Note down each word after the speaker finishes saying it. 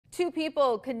Two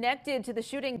people connected to the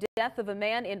shooting death of a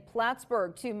man in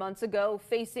Plattsburgh 2 months ago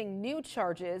facing new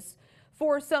charges.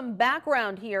 For some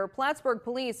background here, Plattsburgh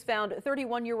police found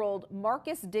 31-year-old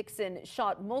Marcus Dixon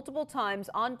shot multiple times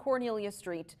on Cornelia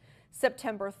Street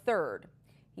September 3rd.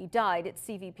 He died at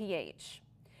CVPH.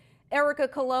 Erica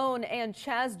Colon and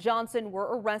Chaz Johnson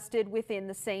were arrested within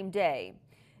the same day.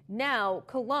 Now,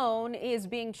 Colon is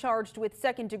being charged with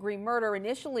second-degree murder.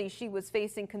 Initially, she was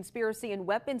facing conspiracy and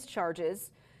weapons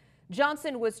charges.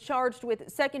 Johnson was charged with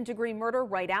second-degree murder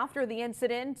right after the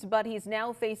incident, but he's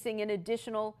now facing an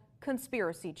additional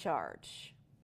conspiracy charge.